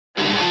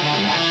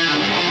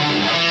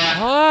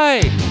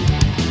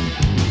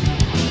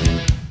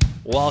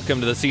Welcome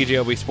to the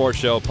CJOB Sports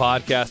Show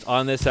podcast.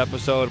 On this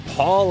episode,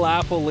 Paul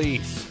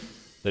LaPolice,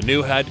 the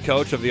new head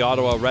coach of the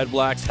Ottawa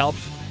Redblacks, helped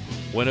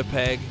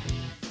Winnipeg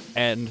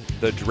end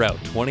the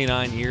drought.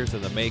 29 years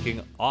in the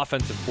making,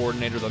 offensive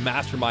coordinator, the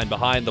mastermind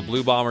behind the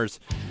Blue Bombers'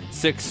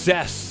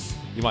 success,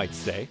 you might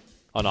say,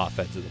 on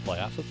offense in the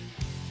playoffs.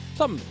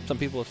 Some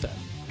people have said,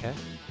 okay?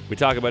 We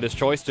talk about his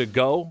choice to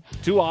go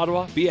to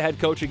Ottawa, be a head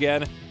coach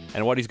again,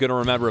 and what he's going to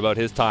remember about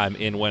his time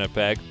in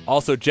Winnipeg.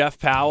 Also, Jeff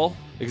Powell,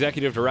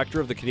 Executive Director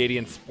of the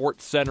Canadian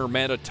Sports Centre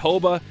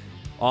Manitoba,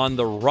 on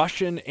the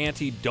Russian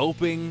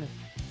anti-doping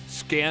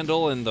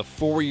scandal and the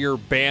 4-year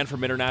ban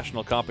from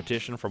international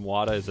competition from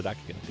WADA. Is it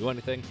actually going to do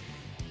anything?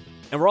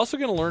 And we're also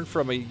going to learn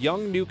from a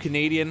young new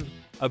Canadian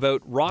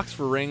about Rocks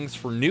for Rings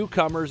for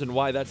newcomers and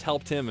why that's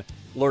helped him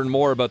learn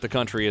more about the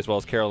country, as well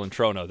as Carolyn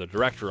Trono, the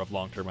Director of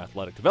Long-Term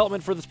Athletic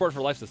Development for the Sport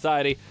for Life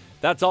Society.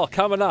 That's all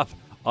coming up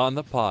on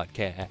the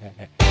podcast.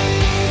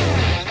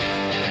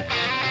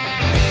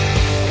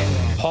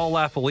 Paul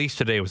LaPolice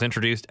today was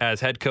introduced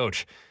as head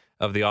coach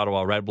of the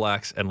Ottawa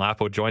Redblacks, and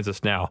Lapo joins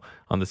us now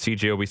on the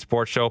CJOB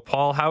Sports Show.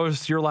 Paul, how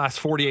has your last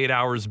 48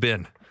 hours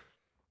been?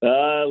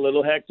 A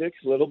little hectic,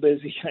 a little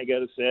busy, I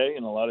got to say,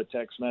 and a lot of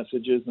text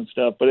messages and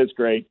stuff, but it's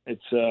great.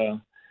 It's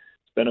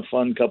been a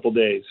fun couple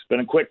days. It's been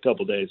a quick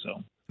couple days,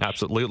 though.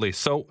 Absolutely.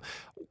 So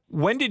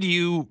when did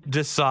you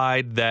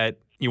decide that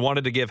you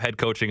wanted to give head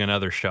coaching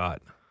another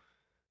shot?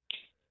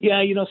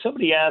 Yeah,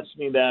 somebody asked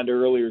me that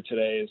earlier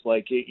today. It's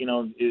like,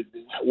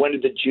 when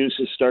did the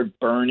juices start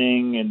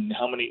burning and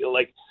how many,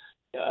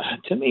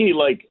 to me,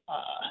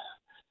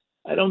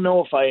 I don't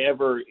know if I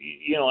ever,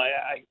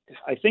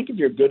 I think if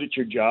you're good at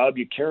your job,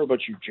 you care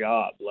about your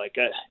job.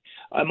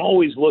 I'm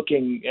always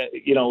looking at,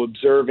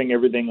 observing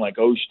everything like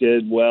Osh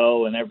did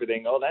well and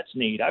everything. Oh, that's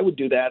neat. I would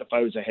do that if I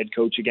was a head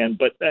coach again.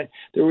 But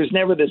there was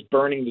never this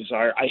burning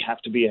desire. I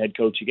have to be a head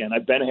coach again.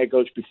 I've been a head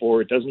coach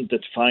before. It doesn't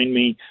define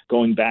me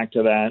going back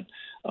to that.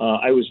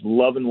 I was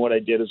loving what I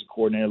did as a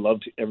coordinator. I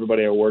loved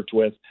everybody I worked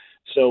with.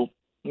 So,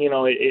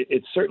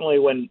 it's certainly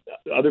when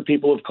other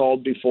people have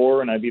called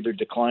before and I've either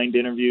declined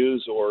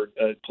interviews or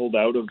pulled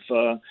out of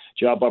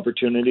job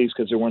opportunities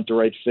because they weren't the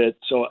right fit.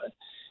 So,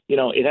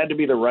 it had to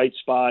be the right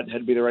spot. It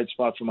had to be the right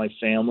spot for my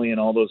family and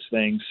all those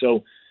things.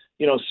 So,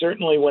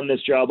 certainly when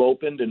this job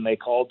opened and they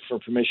called for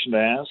permission to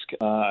ask,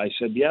 I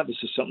said, yeah, this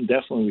is something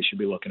definitely we should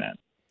be looking at.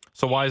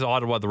 So why is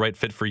Ottawa the right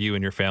fit for you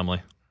and your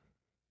family?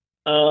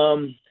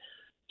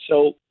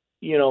 So,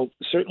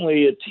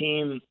 certainly a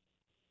team,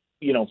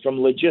 from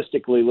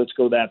logistically, let's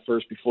go that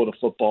first before the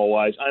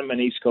football-wise. I'm an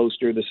East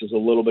Coaster. This is a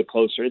little bit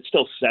closer. It's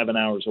still 7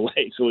 hours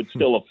away, so it's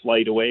still a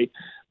flight away,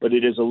 but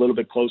it is a little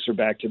bit closer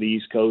back to the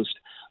East Coast.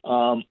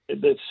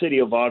 The city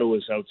of Ottawa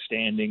is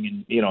outstanding,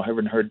 and,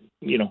 haven't heard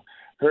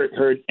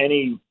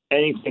anything.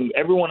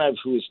 Everyone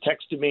who has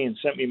texted me and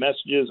sent me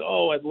messages,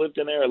 oh, I've lived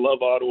in there. I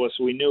love Ottawa.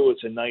 So we knew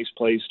it's a nice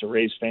place to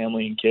raise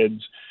family and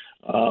kids.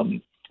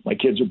 My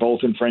kids are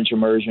both in French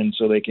immersion,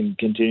 so they can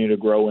continue to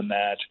grow in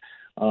that.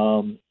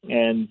 And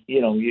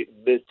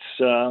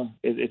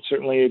it's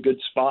certainly a good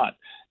spot.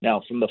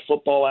 Now, from the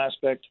football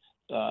aspect,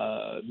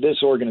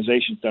 this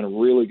organization's done a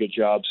really good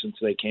job since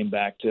they came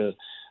back to,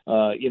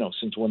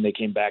 since when they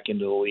came back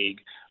into the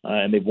league.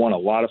 And they've won a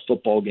lot of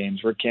football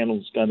games. Rick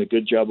Candle's done a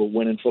good job of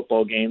winning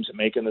football games and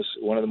making this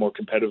one of the more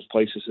competitive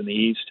places in the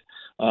East.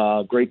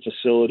 Great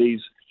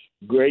facilities.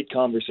 Great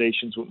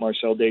conversations with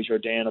Marcel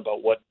Desjardins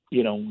about what,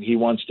 he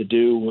wants to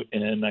do.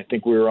 And I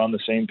think we were on the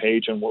same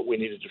page on what we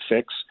needed to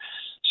fix.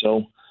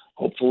 So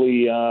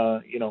hopefully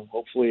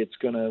it's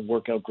going to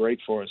work out great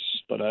for us.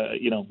 But,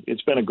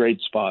 it's been a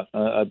great spot.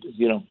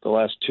 The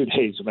last 2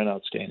 days have been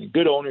outstanding.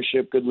 Good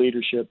ownership, good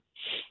leadership.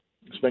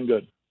 It's been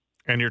good.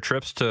 And your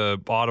trips to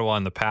Ottawa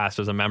in the past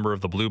as a member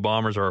of the Blue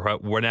Bombers or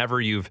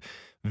whenever you've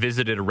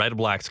visited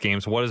Redblacks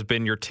games, what has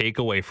been your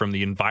takeaway from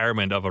the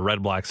environment of a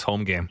Redblacks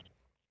home game?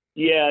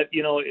 Yeah,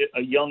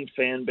 a young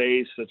fan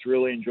base that's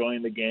really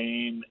enjoying the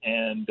game,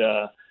 and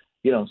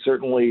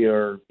certainly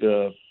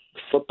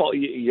football.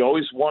 You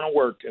always want to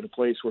work at a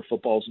place where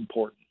football is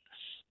important,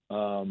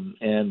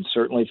 and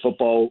certainly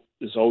football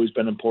has always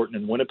been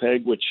important in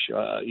Winnipeg, which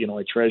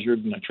I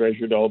treasured, and I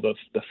treasured all the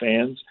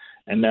fans.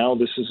 And now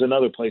this is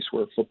another place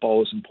where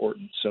football is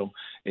important. So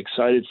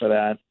excited for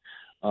that,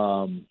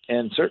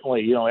 and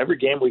certainly every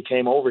game we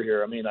came over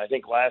here. I mean, I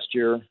think last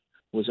year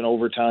was an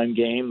overtime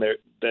game.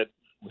 That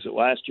was it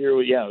last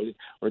year? Yeah,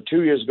 or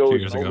 2 years ago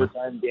it was an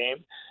overtime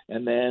game.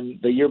 And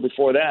then the year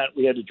before that,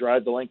 we had to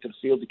drive the length of the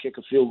field to kick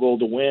a field goal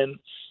to win.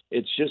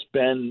 It's just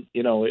been,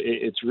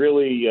 it's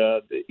really,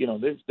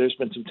 there's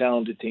been some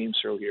talented teams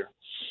through here.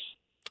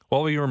 What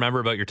will you remember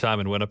about your time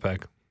in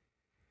Winnipeg?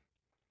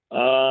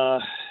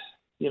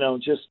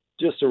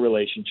 Just the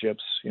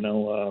relationships.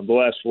 The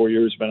last 4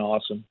 years have been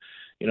awesome.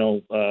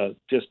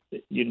 Just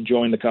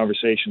enjoying the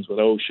conversations with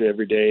OSHA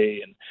every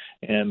day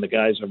and the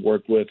guys I've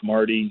worked with,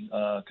 Marty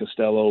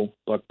Costello,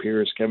 Buck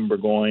Pierce, Kevin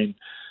Burgoyne,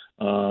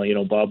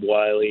 Bob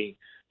Wiley,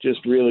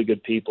 just really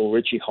good people.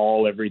 Richie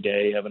Hall every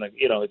day having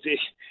it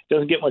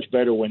doesn't get much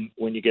better when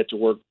you get to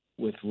work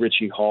with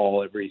Richie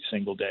Hall every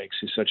single day because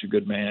he's such a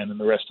good man, and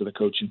the rest of the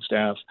coaching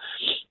staff.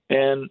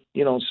 And,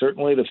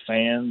 certainly the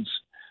fans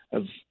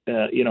have,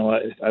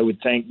 I would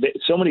thank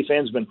so many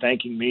fans have been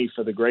thanking me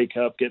for the Grey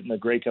Cup, getting the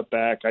Grey Cup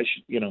back.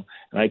 And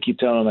I keep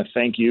telling them I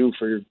thank you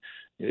for,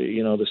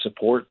 the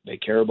support. They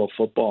care about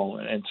football.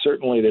 And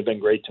certainly they've been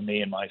great to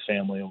me and my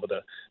family over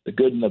the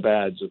good and the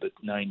bads of the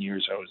 9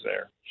 years I was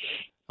there.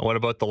 What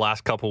about the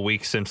last couple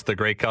weeks since the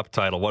Grey Cup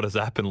title? What has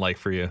that been like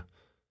for you?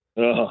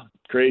 Oh,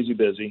 crazy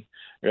busy,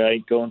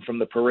 right? Going from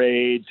the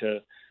parade to,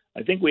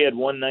 I think we had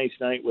one nice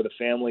night where the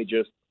family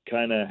just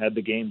kind of had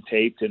the game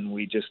taped and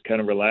we just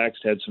kind of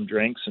relaxed, had some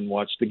drinks and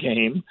watched the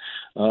game.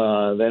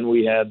 Then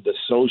we had the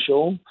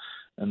social,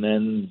 and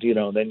then,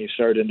 then you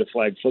start into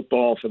flag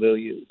football for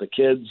the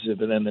kids.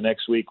 And then the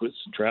next week was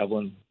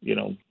traveling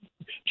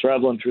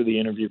through the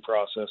interview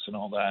process and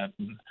all that.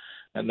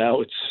 And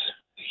now it's,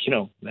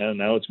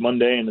 now it's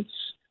Monday and it's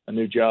a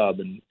new job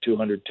and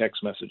 200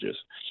 text messages.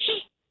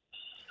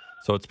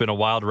 So it's been a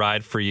wild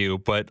ride for you,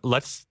 but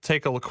let's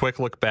take a quick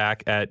look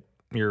back at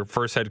your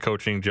first head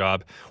coaching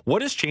job.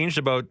 What has changed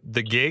about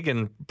the gig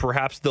and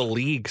perhaps the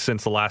league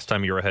since the last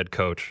time you were a head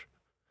coach?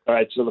 All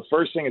right. So the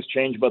first thing that's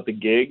changed about the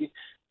gig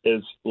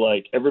is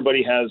like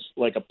everybody has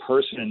like a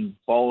person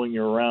following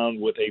you around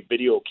with a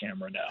video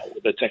camera now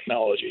with the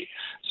technology.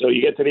 So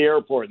you get to the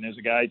airport and there's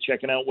a guy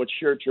checking out what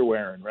shirt you're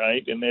wearing,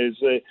 right? And there's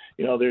we're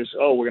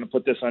going to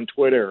put this on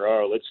Twitter,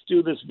 or let's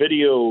do this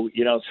video,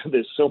 so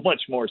there's so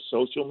much more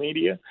social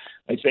media,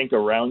 I think,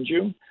 around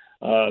you.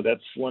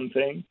 That's one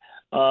thing.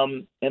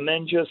 And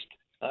then just,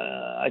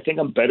 I think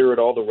I'm better at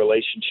all the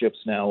relationships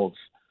now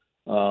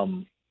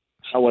of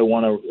how I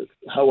want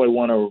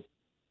to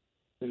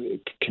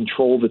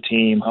control the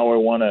team, how I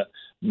want to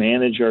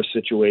manage our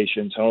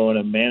situations, how I want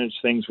to manage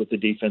things with the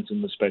defense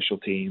and the special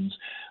teams.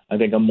 I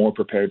think I'm more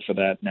prepared for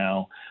that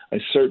now. I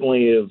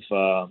certainly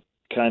have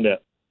kind of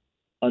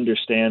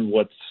understand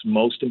what's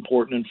most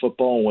important in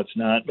football and what's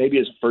not. Maybe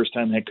as a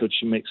first-time head coach,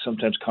 you may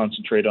sometimes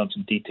concentrate on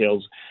some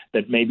details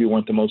that maybe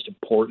weren't the most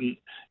important.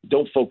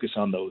 Don't focus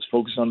on those.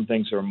 Focus on the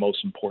things that are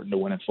most important to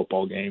winning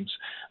football games.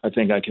 I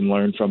think I can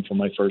learn from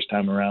my first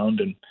time around.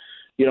 And,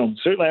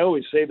 certainly I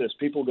always say this.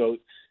 People go,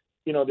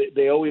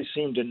 they always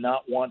seem to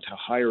not want to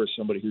hire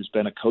somebody who's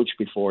been a coach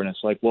before. And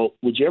it's like, well,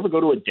 would you ever go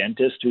to a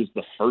dentist who's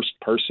the first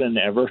person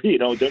ever?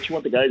 Don't you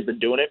want the guy who's been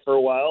doing it for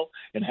a while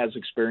and has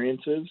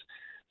experiences?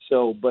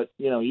 So, but,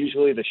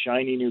 usually the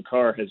shiny new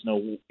car has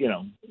no,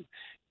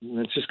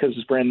 it's just because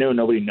it's brand new and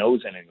nobody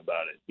knows anything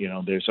about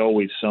it. There's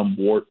always some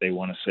wart they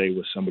want to say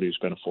with somebody who's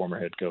been a former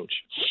head coach.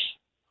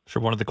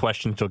 Sure. One of the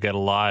questions you'll get a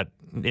lot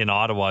in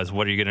Ottawa is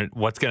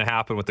what's going to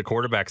happen with the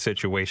quarterback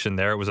situation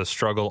there? It was a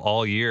struggle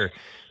all year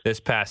this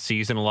past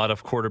season. A lot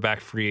of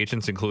quarterback free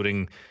agents,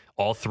 including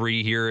all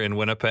three here in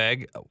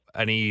Winnipeg.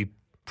 Any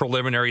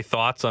preliminary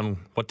thoughts on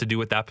what to do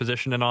with that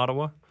position in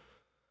Ottawa?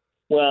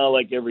 Well,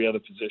 like every other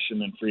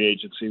position in free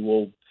agency,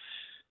 we'll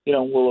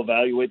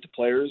evaluate the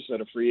players that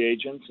are free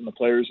agents and the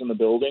players in the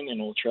building, and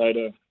we'll try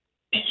to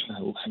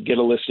get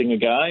a listing of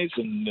guys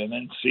and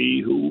then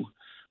see who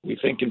we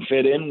think can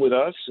fit in with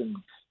us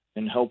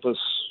and help us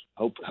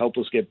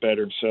get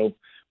better. So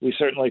we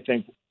certainly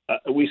think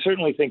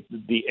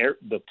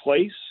the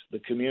place, the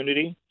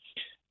community,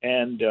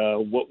 and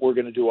what we're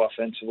going to do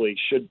offensively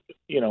should,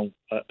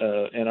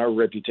 and our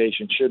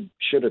reputation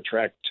should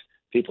attract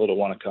people to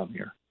want to come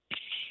here.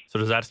 So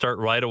does that start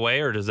right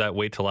away, or does that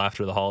wait till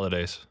after the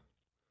holidays?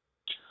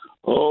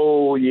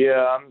 Oh,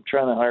 yeah, I'm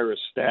trying to hire a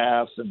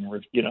staff and,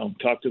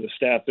 talk to the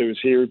staff that was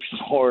here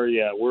before.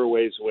 Yeah, we're a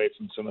ways away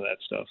from some of that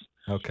stuff.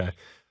 Okay.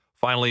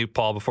 Finally,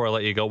 Paul, before I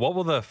let you go, what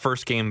will the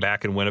first game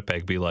back in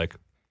Winnipeg be like?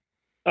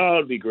 Oh,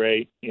 it'd be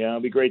great. Yeah,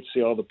 it'd be great to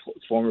see all the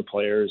former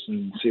players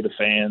and see the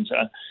fans.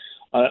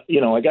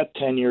 I got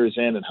 10 years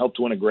in and helped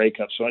win a Grey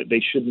Cup, so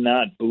they should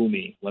not boo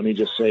me. Let me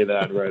just say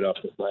that right off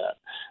the bat,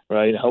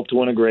 right? Helped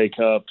win a Grey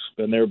Cup,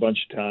 been there a bunch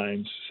of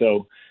times.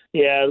 So,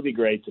 yeah, it'll be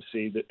great to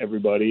see that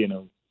everybody,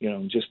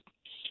 just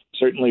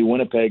certainly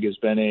Winnipeg has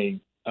been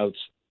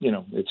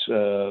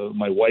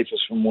my wife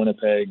is from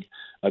Winnipeg.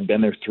 I've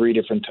been there 3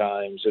 different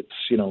times.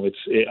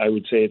 I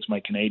would say it's my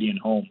Canadian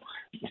home.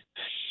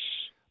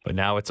 But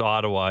now it's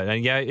Ottawa.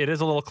 And yeah, it is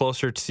a little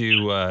closer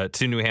to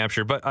New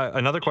Hampshire. But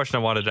another question I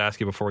wanted to ask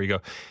you before you go,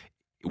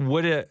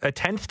 would a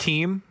 10th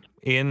team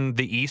in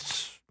the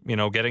East,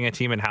 getting a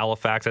team in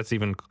Halifax, that's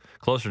even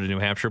closer to New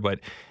Hampshire,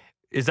 but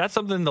is that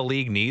something the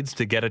league needs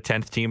to get a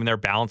 10th team in there,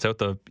 balance out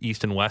the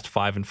East and West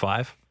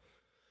 5-5?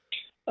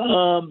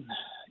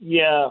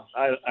 Yeah,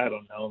 I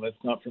don't know.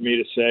 That's not for me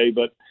to say,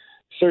 but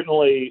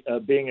certainly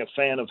being a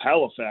fan of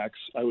Halifax,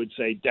 I would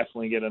say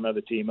definitely get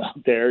another team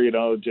out there,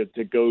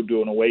 to go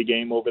do an away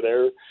game over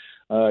there.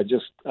 I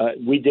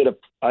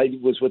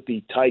was with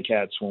the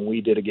Ticats when we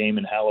did a game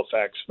in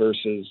Halifax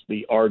versus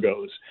the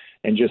Argos,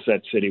 and just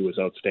that city was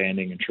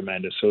outstanding and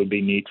tremendous. So it'd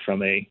be neat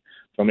from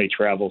a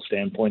travel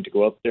standpoint to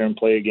go up there and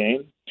play a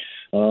game.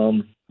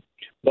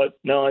 But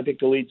no, I think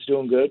the league's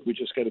doing good. We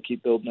just got to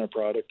keep building our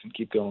product and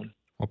keep going.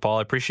 Well, Paul,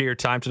 I appreciate your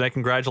time tonight.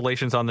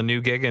 Congratulations on the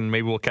new gig, and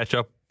maybe we'll catch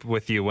up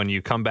with you when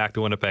you come back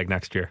to Winnipeg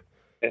next year.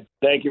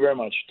 Thank you very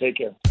much. Take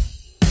care.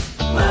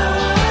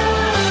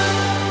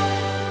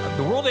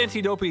 The World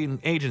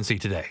Anti-Doping Agency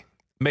today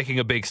making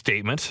a big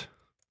statement.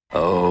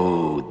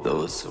 Oh,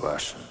 those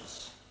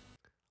Russians.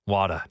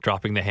 WADA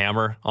dropping the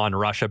hammer on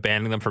Russia,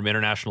 banning them from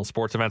international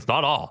sports events.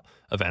 Not all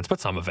events,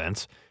 but some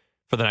events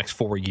for the next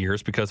 4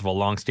 years because of a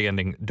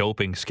long-standing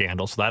doping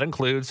scandal. So that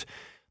includes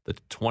the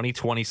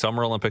 2020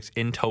 Summer Olympics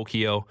in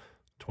Tokyo,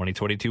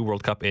 2022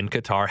 World Cup in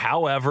Qatar.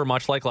 However,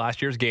 much like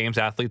last year's games,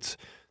 athletes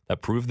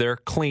that prove they're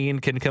clean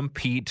can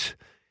compete.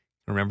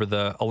 Remember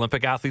the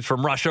Olympic athletes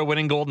from Russia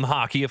winning gold in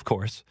hockey, of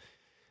course.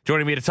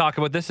 Joining me to talk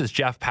about this is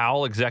Jeff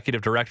Powell,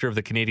 Executive Director of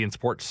the Canadian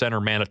Sports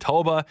Centre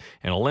Manitoba,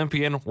 an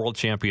Olympian, world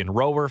champion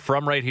rower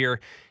from right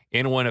here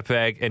in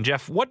Winnipeg. And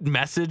Jeff, what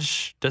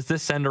message does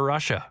this send to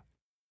Russia?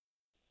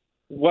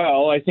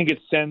 Well, I think it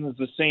sends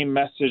the same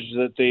message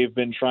that they've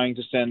been trying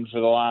to send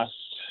for the last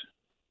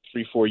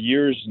 3-4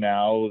 years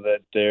now, that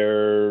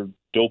their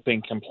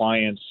doping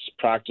compliance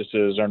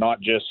practices are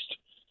not just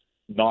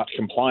not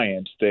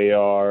compliant, they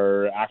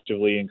are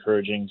actively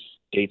encouraging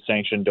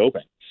state-sanctioned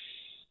doping.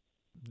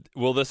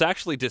 Will this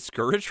actually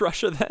discourage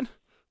Russia then?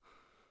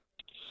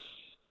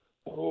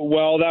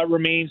 Well, that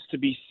remains to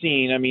be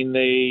seen. I mean,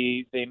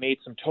 they made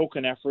some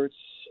token efforts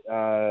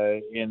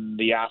in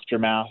the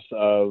aftermath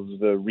of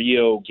the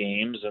Rio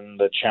Games and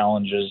the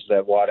challenges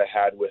that WADA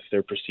had with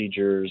their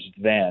procedures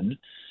then.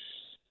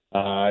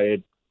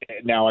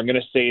 Now, I'm going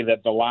to say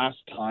that the last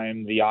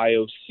time the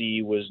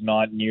IOC was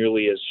not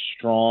nearly as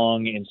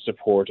strong in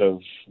support of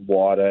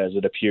WADA as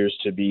it appears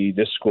to be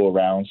this go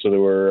around. So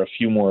there were a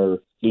few more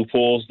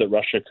loopholes that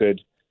Russia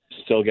could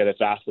still get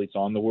its athletes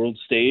on the world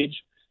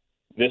stage.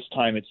 This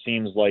time it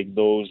seems like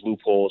those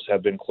loopholes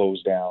have been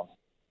closed down.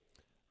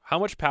 How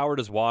much power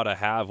does WADA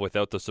have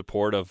without the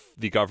support of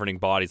the governing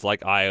bodies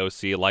like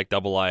IOC, like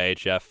IIHF,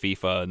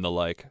 FIFA, and the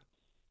like?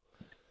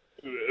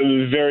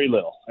 Very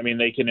little. I mean,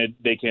 they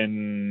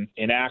can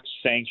enact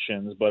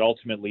sanctions, but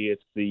ultimately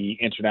it's the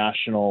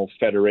international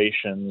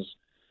federations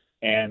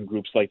and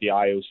groups like the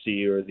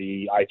IOC or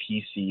the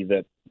IPC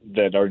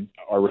that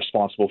are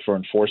responsible for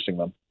enforcing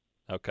them.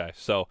 Okay,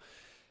 so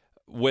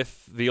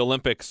with the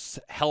Olympics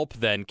help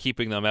then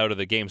keeping them out of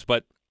the games,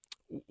 but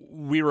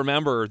we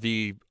remember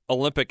the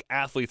Olympic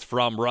athletes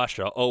from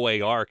Russia,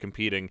 OAR,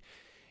 competing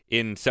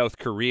in South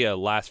Korea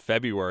last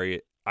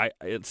February.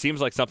 It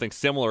seems like something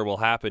similar will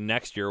happen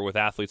next year with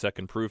athletes that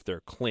can prove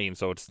they're clean.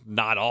 So it's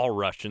not all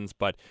Russians,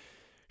 but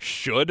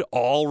should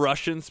all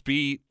Russians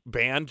be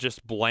banned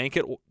just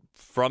blanket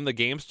from the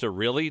games to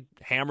really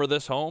hammer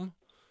this home?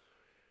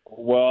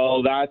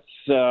 Well, that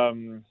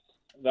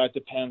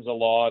depends a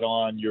lot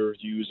on your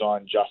views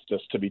on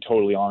justice, to be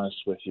totally honest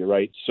with you,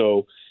 right?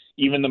 So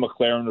even the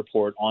McLaren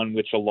report, on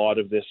which a lot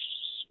of this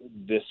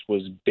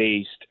was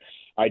based,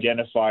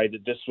 identified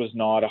that this was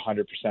not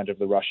 100% of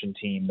the Russian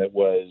team that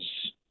was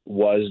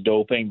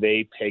doping.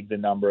 They pegged the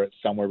number at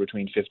somewhere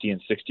between 50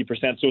 and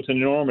 60%. So it's an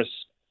enormous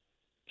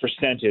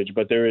percentage,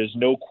 but there is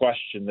no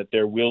question that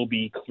there will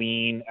be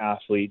clean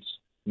athletes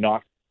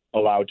not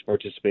allowed to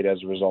participate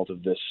as a result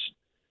of this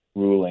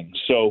ruling.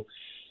 So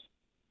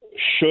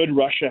should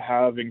Russia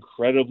have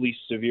incredibly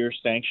severe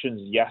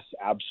sanctions? Yes,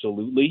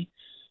 absolutely.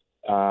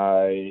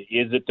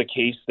 Is it the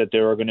case that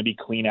there are going to be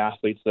clean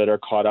athletes that are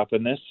caught up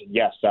in this?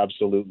 Yes,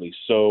 absolutely.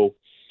 So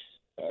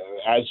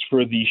as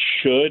for the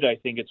should, I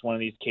think it's one of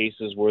these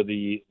cases where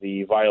the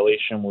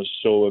violation was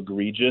so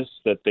egregious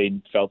that they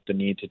felt the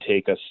need to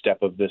take a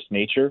step of this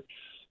nature.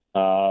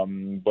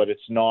 But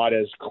it's not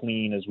as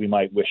clean as we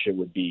might wish it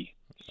would be.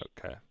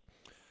 Okay.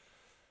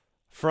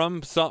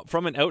 From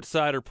an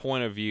outsider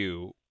point of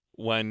view,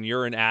 when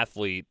you're an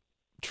athlete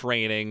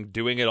training,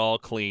 doing it all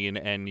clean,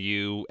 and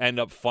you end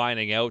up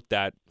finding out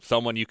that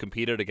someone you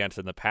competed against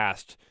in the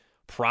past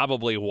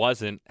probably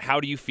wasn't, how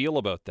do you feel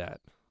about that?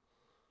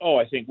 Oh,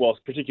 I think, well,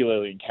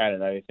 particularly in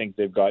Canada, I think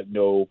they've got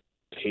no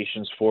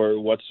patience for it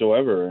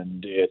whatsoever,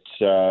 and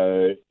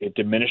it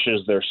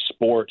diminishes their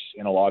sport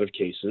in a lot of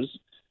cases.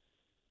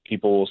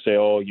 People will say,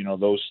 oh, you know,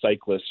 those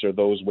cyclists or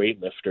those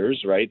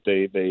weightlifters, right?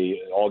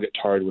 They all get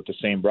tarred with the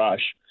same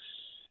brush.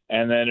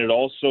 And then it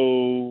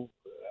also,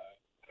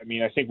 I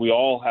mean, I think we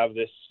all have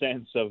this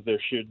sense of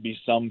there should be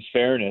some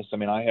fairness. I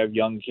mean, I have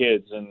young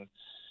kids, and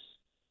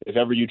if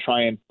ever you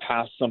try and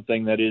pass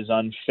something that is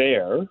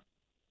unfair,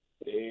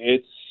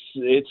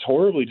 it's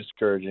horribly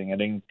discouraging,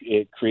 and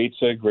it creates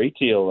a great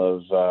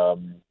deal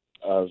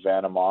of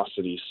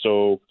animosity.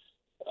 So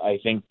I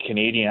think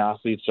Canadian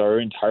athletes are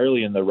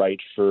entirely in the right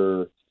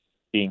for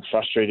being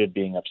frustrated,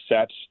 being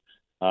upset.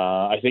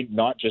 I think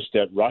not just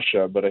at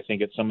Russia, but I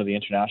think at some of the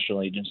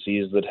international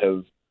agencies that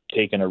have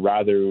taken a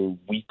rather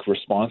weak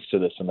response to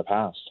this in the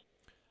past.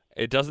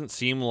 It doesn't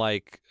seem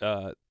like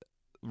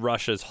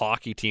Russia's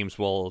hockey teams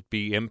will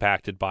be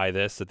impacted by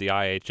this at the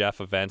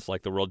IHF events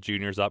like the World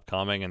Juniors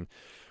upcoming and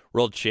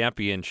World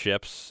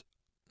Championships.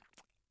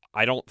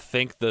 I don't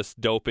think this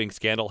doping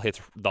scandal hits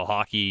the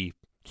hockey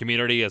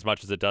community as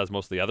much as it does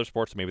most of the other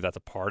sports. Maybe that's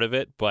a part of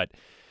it, but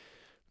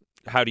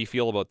how do you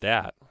feel about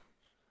that?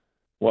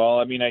 Well,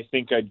 I mean, I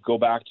think I'd go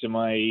back to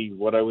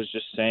what I was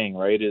just saying,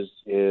 right? Is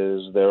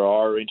there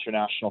are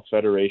international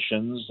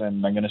federations,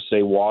 and I'm going to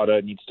say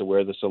WADA needs to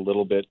wear this a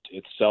little bit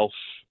itself,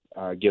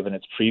 given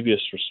its previous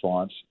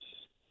response,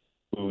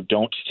 who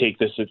don't take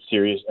this as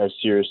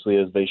seriously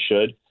as they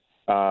should,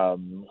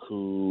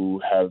 who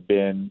have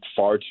been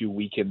far too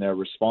weak in their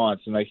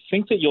response, and I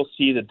think that you'll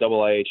see the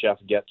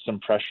IIHF get some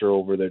pressure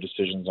over their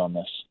decisions on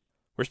this.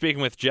 We're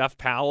speaking with Jeff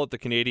Powell at the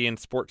Canadian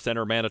Sports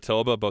Centre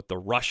Manitoba about the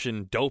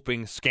Russian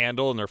doping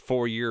scandal and their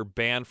 4-year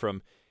ban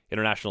from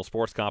international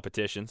sports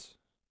competitions.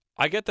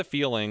 I get the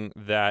feeling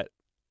that,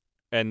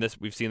 and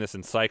we've seen this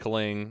in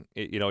cycling,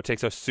 it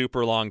takes a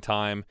super long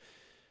time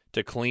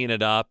to clean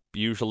it up.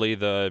 Usually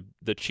the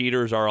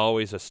cheaters are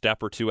always a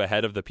step or two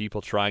ahead of the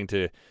people trying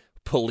to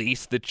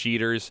police the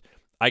cheaters.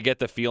 I get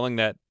the feeling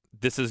that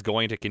this is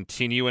going to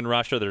continue in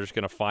Russia. They're just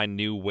going to find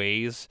new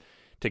ways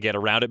to get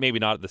around it, maybe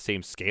not at the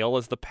same scale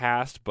as the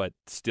past, but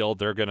still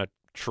they're going to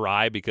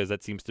try because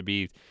that seems to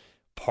be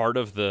part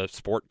of the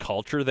sport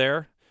culture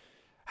there.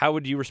 How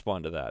would you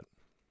respond to that?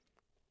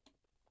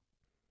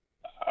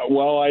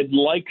 Well, I'd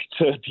like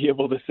to be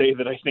able to say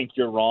that I think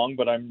you're wrong,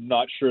 but I'm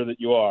not sure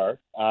that you are.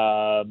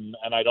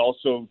 And I'd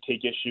also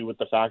take issue with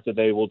the fact that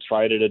they will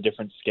try it at a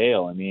different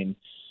scale. I mean,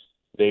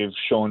 they've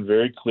shown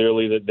very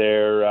clearly that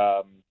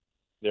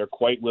they're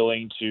quite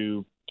willing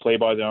to play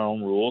by their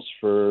own rules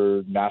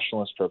for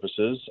nationalist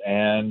purposes,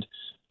 and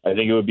I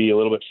think it would be a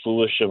little bit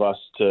foolish of us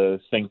to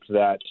think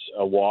that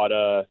a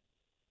WADA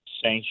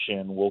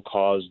sanction will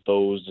cause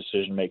those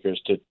decision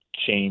makers to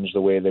change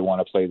the way they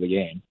want to play the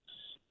game.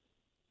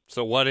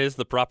 So what is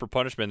the proper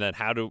punishment then?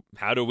 How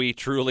do we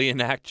truly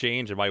enact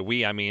change? And by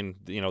we, I mean,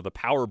 the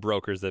power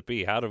brokers that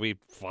be. How do we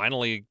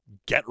finally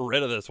get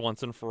rid of this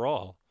once and for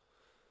all?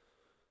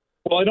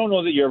 Well, I don't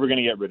know that you're ever going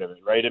to get rid of it,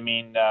 right? I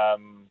mean,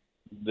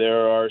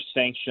 there are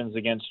sanctions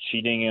against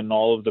cheating in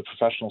all of the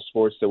professional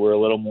sports that we're a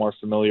little more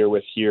familiar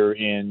with here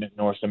in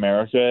North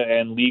America,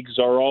 and leagues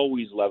are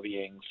always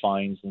levying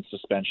fines and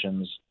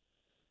suspensions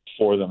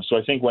for them. So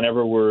I think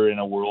whenever we're in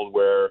a world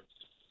where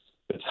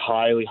it's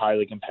highly,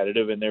 highly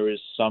competitive and there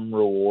is some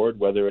reward,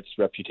 whether it's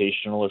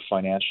reputational or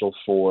financial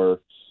for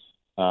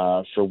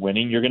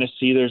winning, you're going to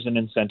see there's an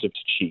incentive to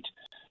cheat.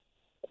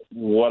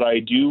 What I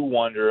do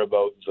wonder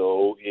about,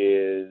 though,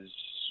 is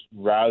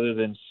rather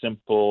than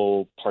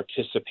simple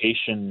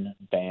participation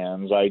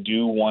bans, I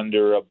do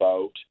wonder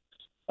about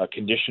a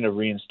condition of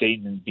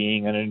reinstatement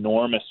being an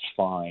enormous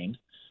fine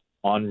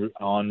on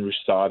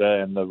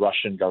RUSADA and the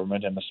Russian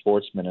government and the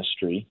sports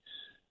ministry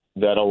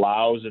that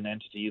allows an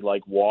entity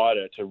like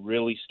WADA to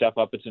really step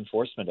up its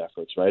enforcement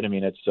efforts, right? I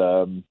mean, it's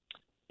an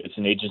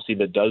agency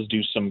that does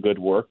do some good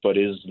work, but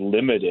is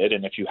limited.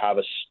 And if you have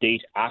a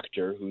state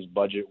actor whose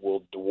budget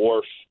will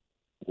dwarf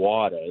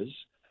WADA's,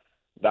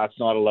 that's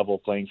not a level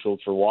playing field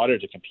for WADA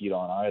to compete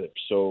on either.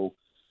 So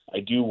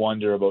I do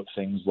wonder about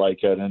things like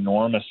an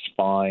enormous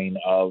fine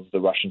of the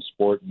Russian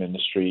sport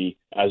ministry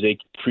as a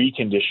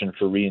precondition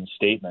for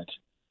reinstatement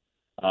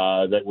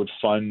that would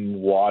fund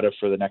WADA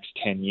for the next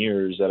 10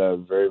 years at a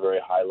very, very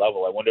high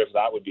level. I wonder if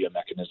that would be a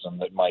mechanism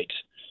that might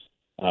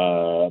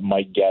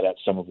get at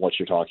some of what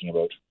you're talking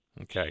about.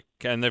 Okay.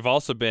 And they've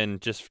also been,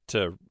 just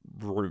to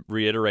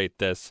reiterate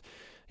this,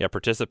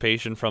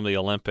 participation from the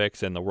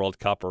Olympics and the World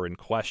Cup are in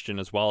question,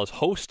 as well as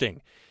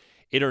hosting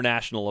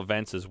international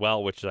events as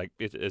well, which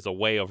is a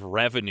way of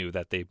revenue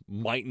that they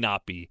might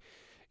not be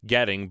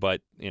getting.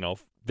 But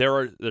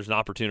there's an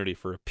opportunity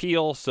for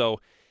appeal. So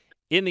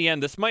in the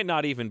end, this might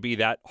not even be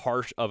that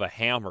harsh of a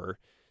hammer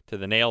to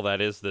the nail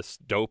that is this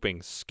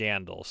doping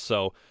scandal.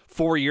 So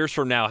 4 years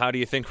from now, how do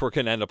you think we're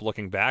going to end up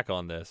looking back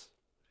on this?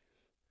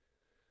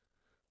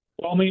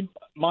 Well, I mean,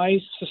 my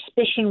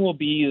suspicion will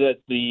be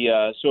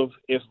that so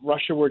if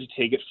Russia were to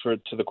take it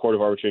to the Court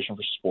of Arbitration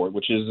for Sport,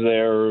 which is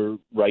their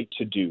right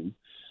to do,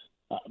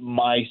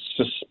 my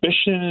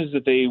suspicion is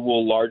that they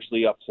will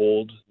largely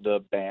uphold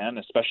the ban,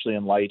 especially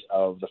in light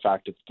of the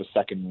fact it's the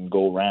second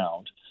go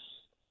round.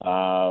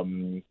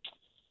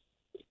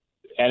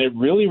 And it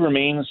really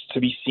remains to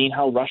be seen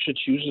how Russia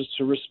chooses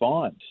to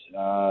respond.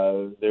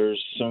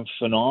 There's some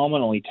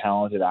phenomenally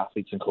talented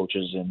athletes and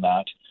coaches in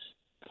that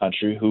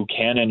country who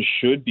can and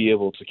should be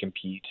able to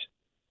compete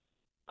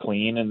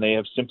clean, and they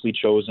have simply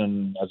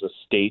chosen as a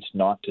state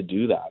not to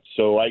do that.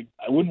 So I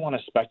wouldn't want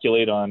to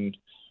speculate on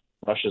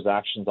Russia's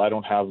actions. I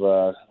don't have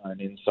an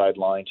inside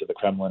line to the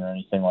Kremlin or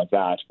anything like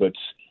that, but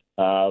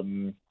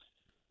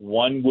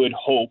one would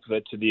hope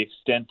that to the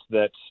extent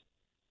that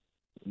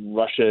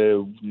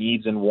Russia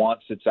needs and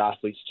wants its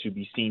athletes to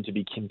be seen to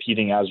be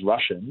competing as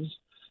Russians,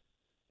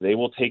 they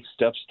will take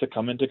steps to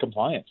come into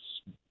compliance.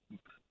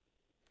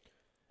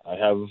 I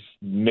have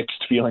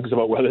mixed feelings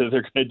about whether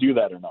they're going to do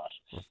that or not.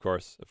 Of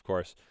course.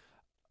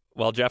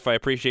 Well, Jeff, I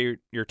appreciate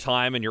your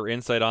time and your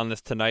insight on this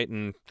tonight.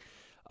 And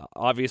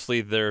obviously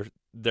there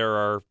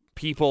are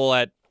people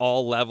at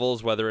all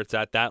levels, whether it's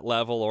at that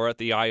level or at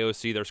the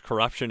IOC, there's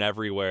corruption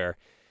everywhere.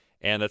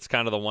 And that's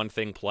kind of the one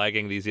thing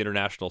plaguing these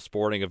international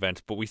sporting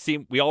events. But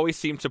we always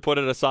seem to put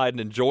it aside and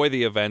enjoy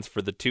the events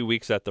for the 2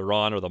 weeks that they're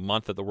on or the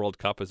month that the World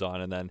Cup is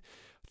on, and then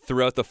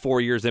throughout the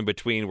 4 years in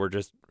between were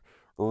just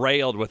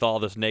railed with all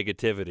this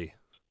negativity.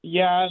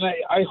 Yeah, and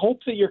I hope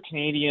that your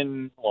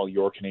Canadian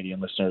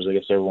listeners, I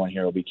guess everyone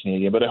here will be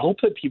Canadian, but I hope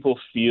that people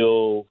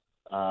feel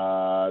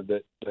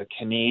that the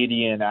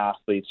Canadian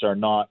athletes are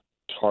not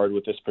tarred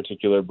with this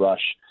particular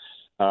brush.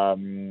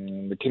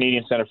 The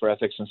Canadian Centre for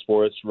Ethics in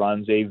Sports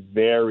runs a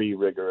very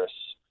rigorous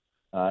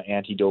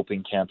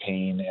anti-doping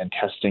campaign and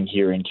testing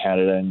here in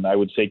Canada, and I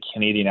would say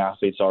Canadian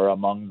athletes are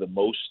among the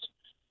most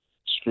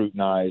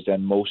scrutinized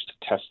and most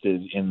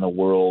tested in the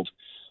world.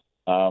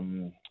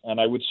 And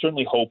I would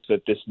certainly hope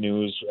that this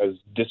news, as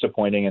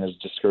disappointing and as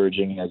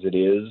discouraging as it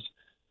is,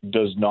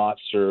 does not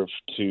serve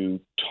to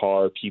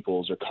tar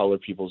people's or color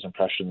people's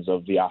impressions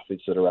of the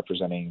athletes that are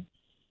representing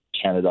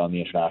Canada on the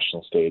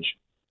international stage.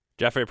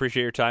 Jeff, I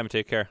appreciate your time.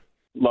 Take care.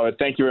 Love it.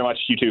 Thank you very much.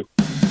 You too.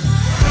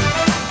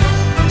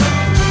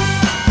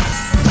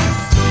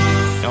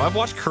 Now, I've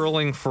watched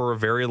curling for a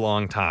very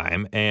long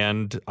time,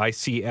 and I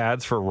see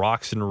ads for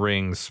Rocks and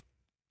Rings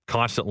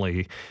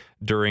constantly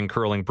during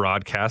curling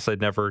broadcasts.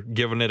 I'd never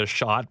given it a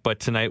shot, but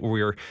tonight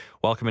we're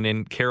welcoming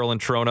in Carolyn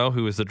Trono,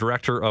 who is the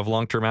Director of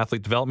Long-Term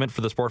Athlete Development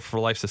for the Sport for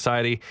Life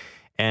Society,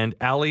 and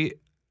Ali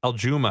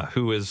Aljuma,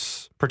 who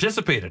has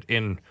participated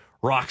in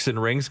Rocks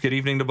and Rings. Good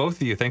evening to both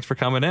of you. Thanks for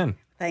coming in.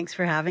 Thanks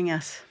for having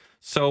us.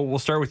 So we'll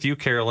start with you,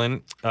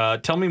 Carolyn.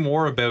 Tell me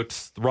more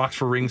about Rocks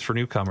for Rings for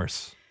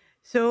newcomers.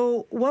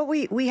 So what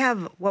we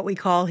have, what we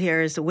call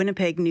here is the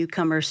Winnipeg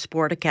Newcomer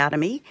Sport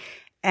Academy.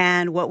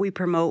 And what we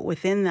promote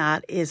within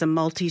that is a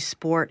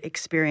multi-sport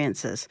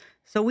experiences.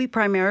 So we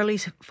primarily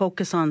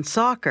focus on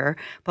soccer,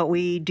 but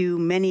we do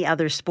many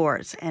other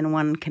sports. And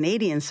one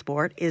Canadian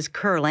sport is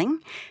curling.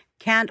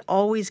 Can't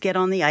always get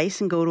on the ice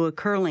and go to a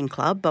curling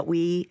club, but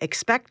we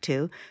expect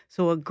to.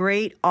 So a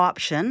great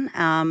option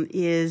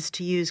is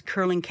to use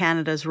Curling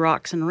Canada's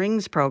Rocks and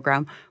Rings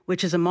program,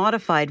 which is a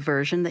modified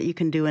version that you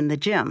can do in the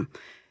gym.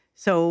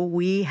 So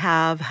we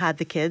have had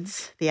the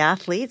kids, the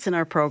athletes in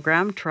our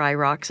program, try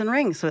Rocks and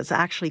Rings. So it's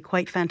actually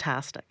quite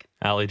fantastic.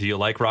 Ali, do you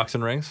like Rocks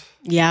and Rings?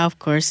 Yeah, of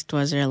course. It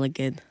was really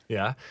good.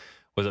 Yeah.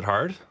 Was it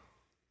hard?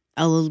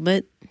 A little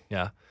bit.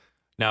 Yeah.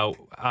 Now,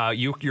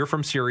 you're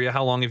from Syria.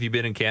 How long have you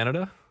been in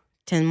Canada?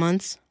 10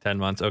 months. 10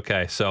 months.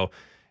 Okay. So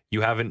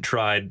you haven't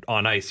tried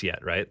on ice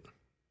yet, right?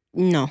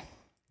 No.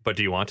 But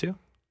do you want to?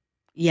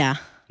 Yeah.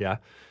 Yeah.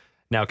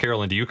 Now,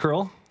 Carolyn, do you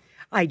curl?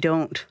 I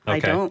don't. Okay. I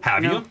don't.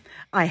 Have no. you?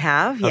 I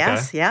have.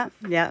 Yes. Okay.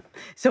 Yeah.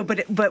 So,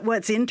 but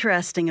what's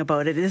interesting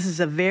about it, this is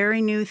a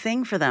very new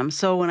thing for them.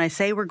 So when I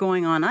say we're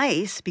going on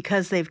ice,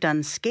 because they've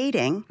done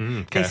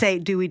skating, they say,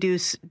 do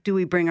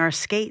we bring our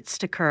skates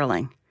to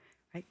curling?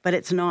 Right? But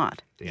it's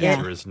not. The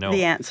answer is no.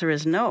 The answer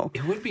is no.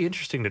 It would be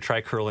interesting to try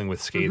curling with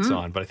skates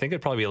on, but I think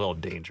it'd probably be a little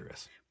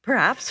dangerous.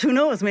 Perhaps. Who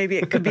knows? Maybe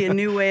it could be a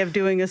new way of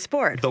doing a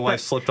sport. Though I've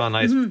slipped on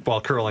ice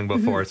while curling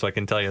before, so I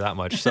can tell you that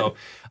much. So,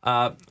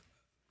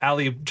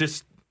 Ali,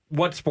 just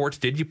what sports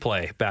did you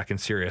play back in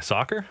Syria?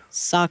 Soccer?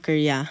 Soccer,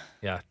 yeah.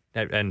 Yeah.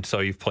 And so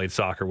you've played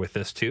soccer with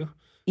this too?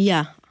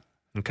 Yeah.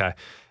 Okay.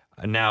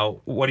 Now,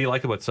 what do you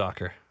like about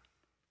soccer?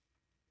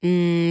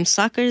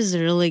 Soccer is a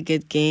really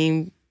good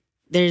game.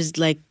 There's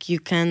you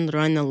can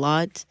run a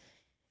lot,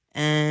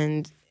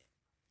 and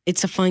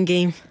it's a fun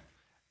game.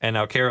 And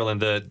now,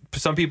 Carolyn,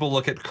 some people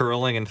look at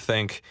curling and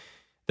think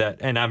that,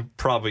 and I'm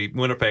probably,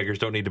 Winnipeggers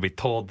don't need to be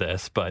told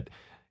this, but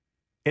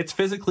it's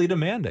physically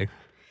demanding.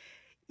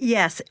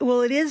 Yes,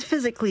 well, it is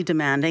physically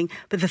demanding,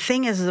 but the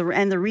thing is,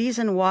 and the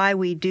reason why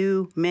we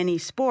do many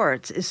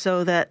sports is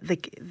so that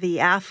the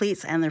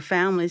athletes and their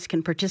families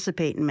can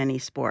participate in many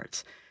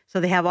sports.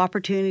 So they have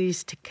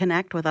opportunities to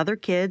connect with other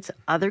kids,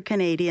 other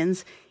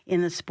Canadians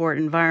in the sport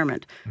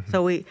environment. Mm-hmm.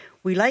 So we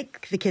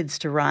like the kids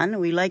to run,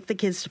 we like the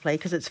kids to play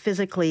because it's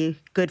physically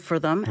good for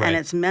them and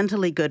it's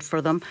mentally good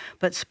for them,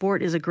 but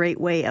sport is a great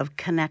way of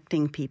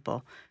connecting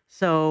people.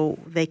 So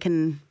they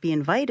can be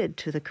invited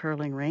to the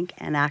curling rink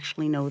and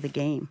actually know the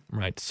game.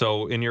 Right.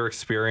 So in your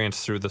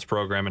experience through this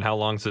program, and how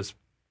long has this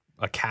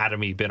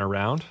academy been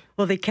around?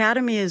 Well, the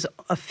academy has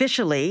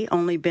officially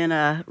only been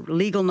a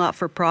legal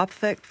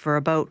not-for-profit for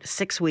about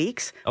 6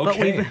 weeks.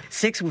 Okay.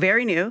 But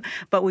very new,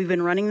 but we've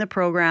been running the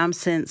program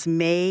since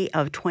May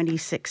of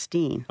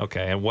 2016.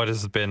 Okay. And what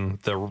has been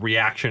the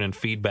reaction and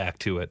feedback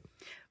to it?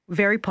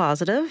 Very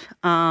positive.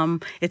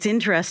 It's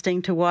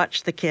interesting to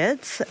watch the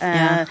kids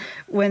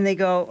when they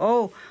go,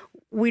 oh,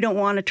 we don't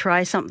want to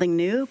try something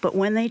new, but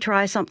when they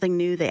try something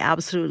new, they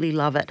absolutely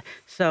love it.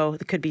 So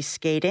it could be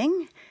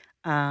skating,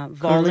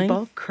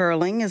 volleyball,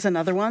 curling is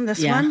another one,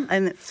 this one.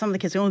 And some of the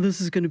kids say, oh,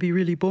 this is going to be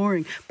really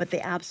boring. But they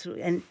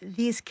absolutely, and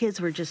these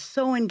kids were just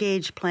so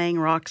engaged playing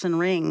Rocks and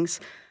Rings.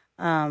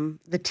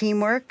 The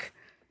teamwork,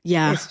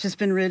 it's just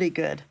been really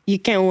good. You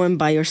can't win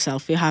by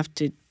yourself. You have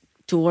to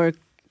work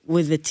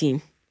with the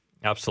team.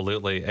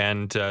 Absolutely.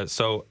 And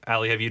so,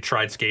 Ali, have you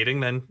tried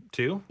skating then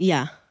too?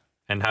 Yeah.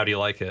 And how do you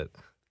like it?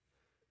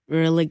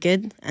 Really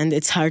good, and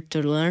it's hard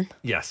to learn.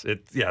 Yes.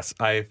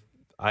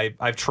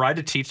 I've tried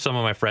to teach some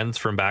of my friends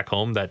from back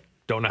home that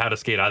don't know how to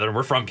skate either. And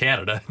we're from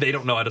Canada. They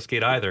don't know how to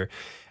skate either.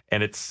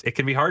 And it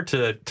can be hard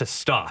to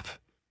stop.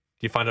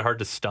 Do you find it hard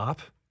to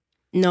stop?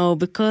 No,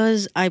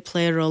 because I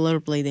play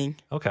rollerblading.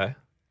 Okay.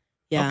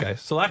 Yeah. Okay,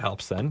 so that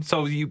helps then.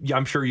 So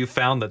I'm sure you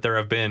found that there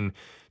have been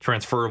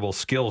transferable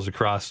skills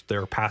across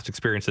their past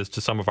experiences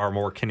to some of our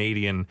more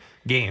Canadian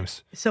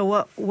games.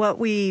 So what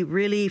we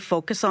really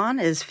focus on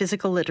is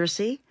physical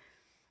literacy,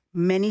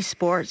 many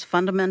sports,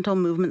 fundamental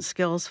movement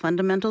skills,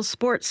 fundamental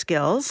sports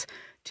skills,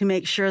 to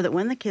make sure that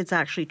when the kids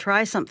actually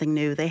try something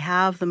new, they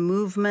have the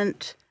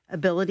movement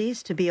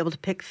abilities to be able to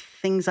pick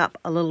things up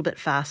a little bit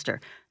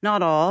faster.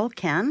 Not all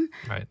can,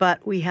 Right.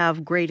 but we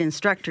have great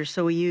instructors.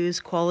 So we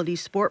use quality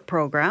sport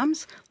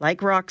programs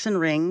like Rocks and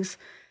Rings,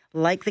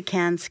 like the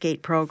Can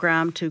Skate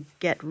program, to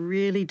get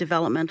really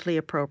developmentally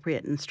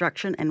appropriate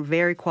instruction and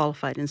very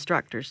qualified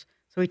instructors.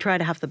 So we try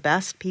to have the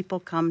best people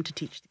come to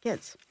teach the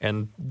kids.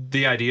 And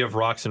the idea of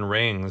Rocks and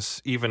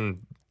Rings, even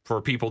for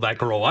people that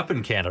grow up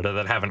in Canada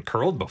that haven't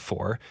curled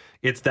before,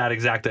 it's that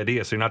exact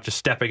idea. So you're not just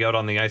stepping out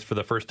on the ice for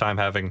the first time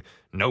having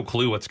no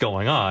clue what's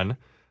going on.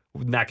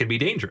 That can be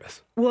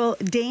dangerous. Well,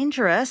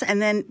 dangerous,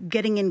 and then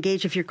getting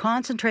engaged. If you're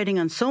concentrating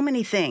on so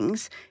many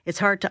things, it's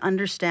hard to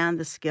understand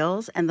the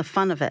skills and the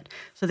fun of it.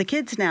 So the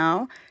kids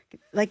now,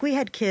 like we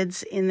had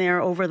kids in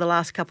there over the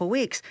last couple of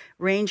weeks,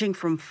 ranging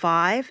from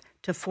 5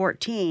 to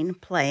 14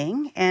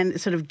 playing and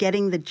sort of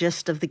getting the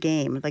gist of the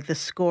game, like the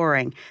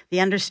scoring, the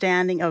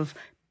understanding of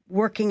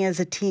working as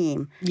a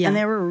team. Yeah. And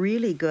they were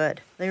really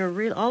good.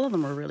 All of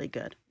them were really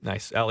good.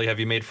 Nice. Ellie, have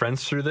you made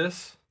friends through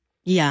this?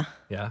 Yeah.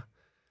 Yeah.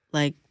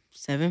 Like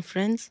 7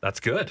 friends. That's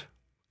good.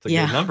 It's a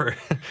Yeah. good number.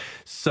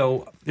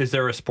 So is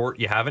there a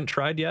sport you haven't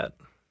tried yet?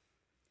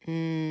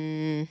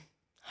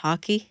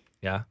 Hockey.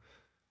 Yeah.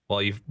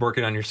 Well, you're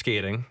working on your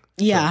skating.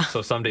 Yeah.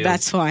 So someday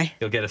That's why.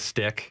 you'll get a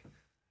stick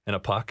and a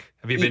puck.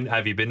 Have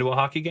you been to a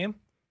hockey game?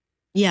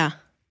 Yeah.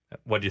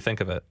 What do you think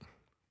of it?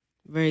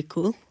 Very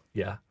cool.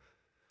 Yeah.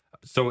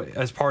 So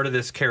as part of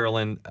this,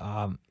 Carolyn,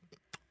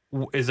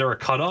 is there a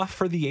cutoff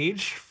for the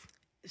age?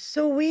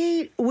 So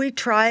we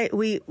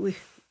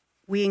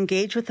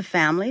engage with the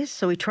families.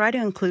 So we try to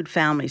include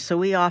families. So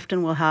we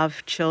often will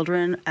have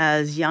children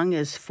as young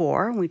as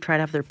 4. And we try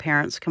to have their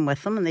parents come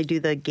with them, and they do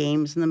the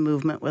games and the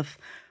movement with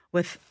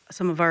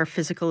some of our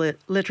physical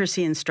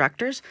literacy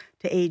instructors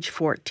to age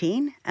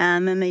 14.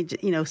 And then they,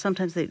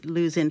 sometimes they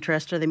lose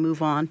interest or they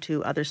move on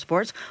to other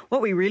sports. What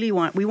we really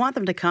want, we want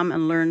them to come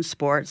and learn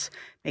sports,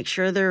 make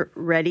sure they're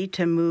ready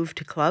to move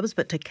to clubs,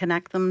 but to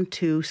connect them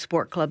to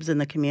sport clubs in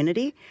the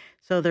community.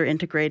 So they're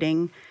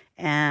integrating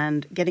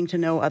and getting to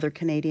know other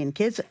Canadian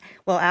kids.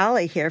 Well,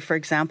 Ali here, for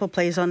example,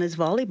 plays on his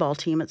volleyball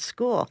team at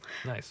school.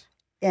 Nice.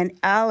 And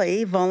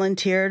Ali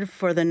volunteered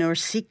for the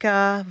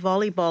Norsika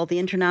volleyball, the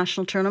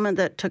international tournament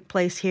that took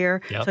place here.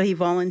 Yep. So he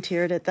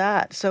volunteered at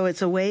that. So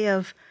it's a way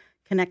of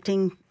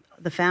connecting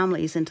the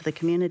families into the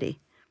community.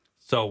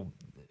 So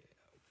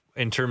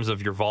in terms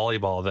of your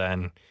volleyball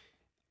then,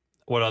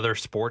 what other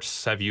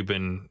sports have you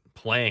been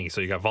playing?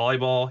 So you got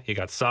volleyball, you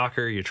got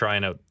soccer, you're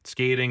trying out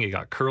skating, you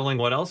got curling.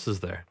 What else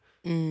is there?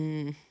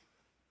 It's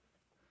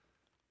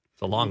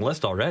a long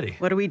list already.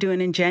 What are we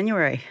doing in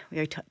January?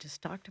 We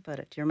just talked about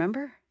it. Do you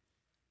remember?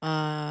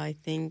 I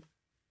think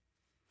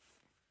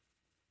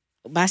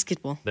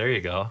basketball. There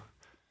you go.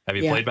 Have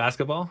you Yeah. played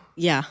basketball?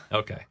 Yeah.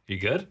 Okay. You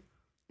good?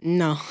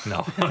 No.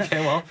 No. Okay,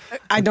 well.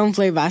 I don't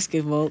play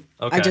basketball.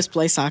 Okay. I just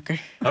play soccer.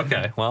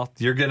 Okay. Well,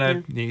 you're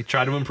going to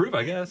try to improve,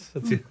 I guess.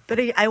 But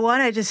I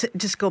want to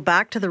just go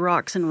back to the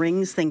Rocks and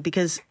Rings thing,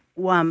 because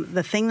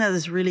the thing that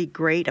is really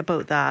great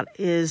about that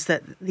is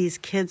that these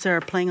kids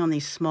are playing on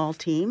these small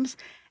teams.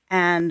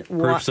 And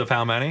Groups of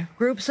how many?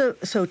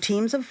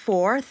 Teams of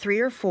 4, 3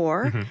 or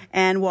 4,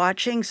 and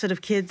watching sort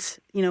of kids,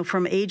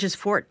 from ages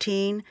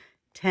 14,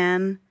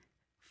 10,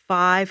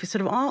 5,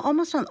 sort of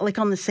almost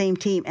on the same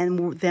team,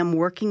 and them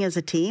working as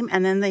a team,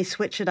 and then they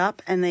switch it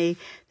up and they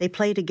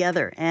play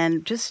together,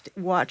 and just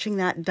watching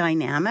that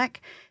dynamic,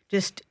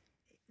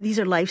 these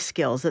are life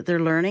skills that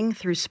they're learning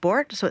through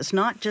sport. So it's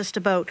not just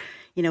about,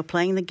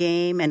 playing the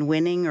game and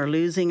winning or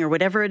losing or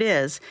whatever it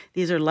is.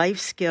 These are life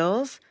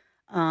skills.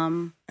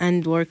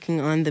 And working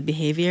on the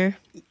behavior.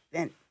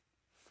 And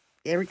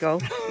there we go.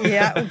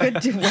 Yeah,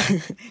 good.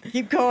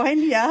 Keep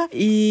going. Yeah.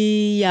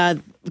 Yeah,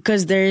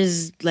 because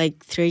there's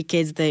like 3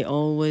 kids, they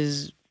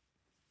always,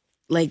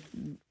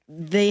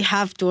 they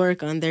have to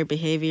work on their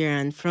behavior.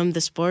 And from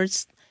the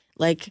sports,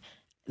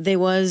 they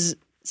was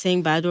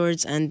saying bad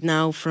words, and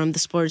now from the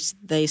sports,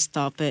 they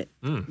stop it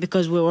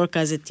because we work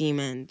as a team.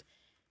 And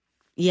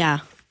yeah.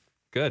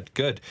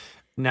 Good.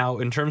 Now,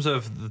 in terms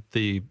of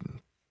the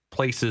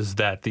places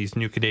that these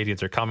new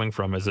Canadians are coming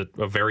from, is it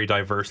a very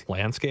diverse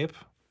landscape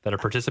that are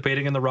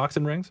participating in the Rocks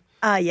and Rings?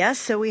 Yes.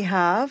 So we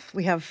have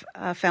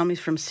families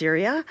from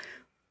Syria,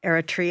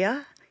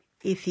 Eritrea,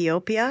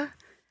 Ethiopia,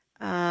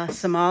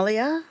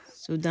 Somalia,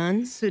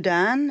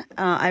 Sudan,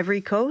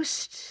 Ivory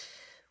Coast.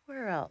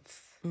 Where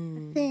else?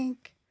 I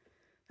think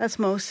that's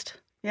most.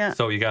 Yeah.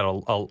 So you got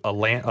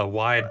a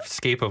wide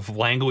scape of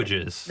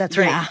languages. That's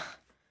right. Yeah.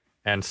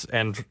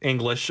 And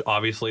English,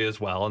 obviously,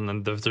 as well. And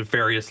then there's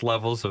various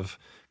levels of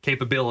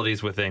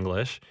capabilities with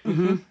English.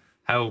 Mm-hmm.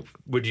 How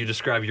would you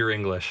describe your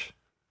English?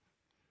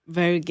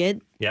 very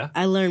good. Yeah?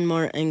 I learned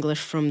more English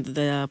from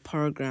the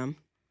program.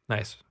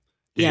 Nice.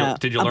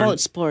 Did you learn about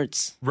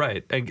sports?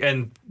 Right.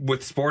 And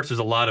with sports, there's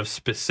a lot of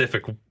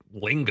specific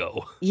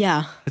lingo.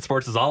 Yeah.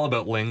 Sports is all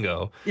about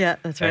lingo. Yeah,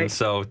 that's right. And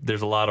so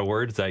there's a lot of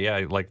words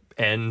that, like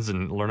ends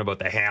and learn about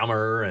the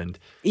hammer and...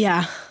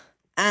 Yeah.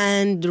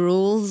 And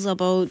rules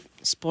about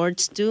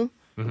sports too.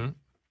 Mm-hmm.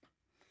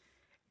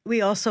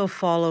 We also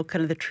follow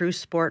kind of the true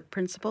sport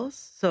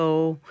principles.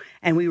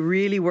 And we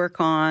really work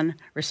on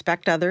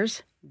respect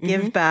others,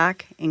 give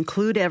back,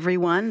 include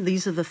everyone.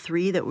 These are the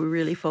 3 that we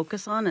really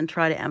focus on and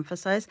try to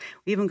emphasize.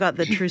 We even got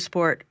the true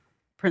sport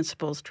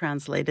principles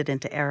translated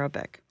into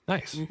Arabic.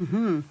 Nice.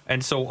 Mm-hmm.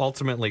 And so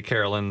ultimately,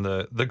 Carolyn,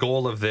 the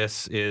goal of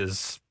this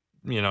is,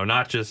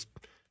 not just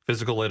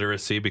physical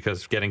literacy,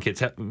 because getting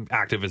kids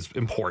active is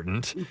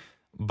important,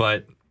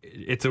 but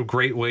it's a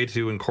great way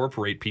to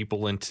incorporate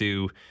people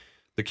into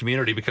the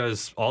community,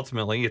 because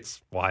ultimately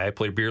it's why I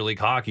play beer league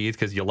hockey. It's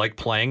because you like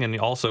playing, and it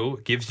also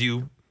gives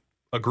you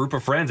a group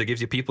of friends. It gives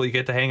you people you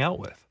get to hang out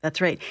with.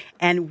 That's right.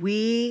 And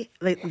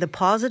the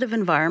positive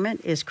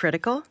environment is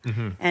critical,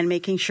 and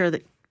making sure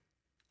that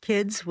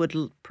kids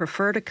would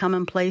prefer to come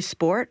and play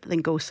sport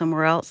than go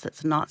somewhere else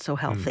that's not so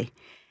healthy.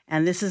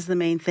 And this is the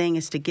main thing,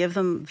 is to give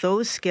them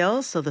those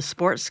skills, so the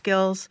sports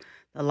skills,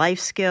 the life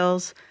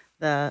skills,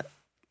 the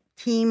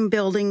team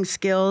building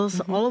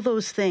skills, all of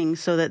those things,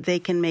 so that they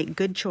can make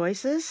good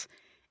choices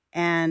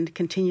and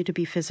continue to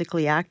be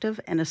physically active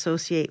and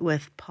associate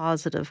with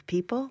positive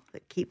people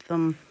that keep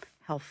them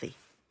healthy.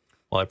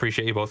 Well, I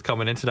appreciate you both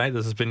coming in tonight.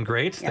 This has been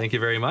great. Yep. Thank you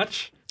very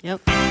much.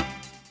 Yep.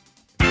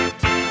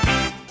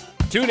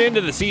 Tune in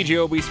to the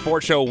CJOB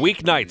Sports Show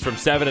weeknights from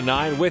 7 to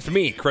 9 with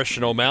me,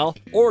 Christian O'Mell,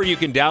 or you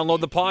can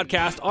download the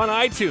podcast on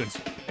iTunes.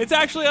 It's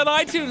actually on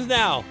iTunes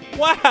now.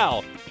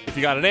 Wow. If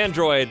you got an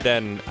Android,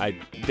 then I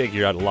think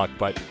you're out of luck.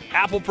 But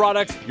Apple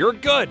products, you're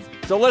good.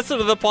 So listen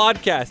to the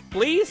podcast.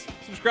 Please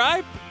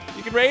subscribe.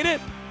 You can rate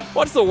it.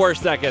 What's the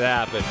worst that could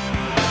happen?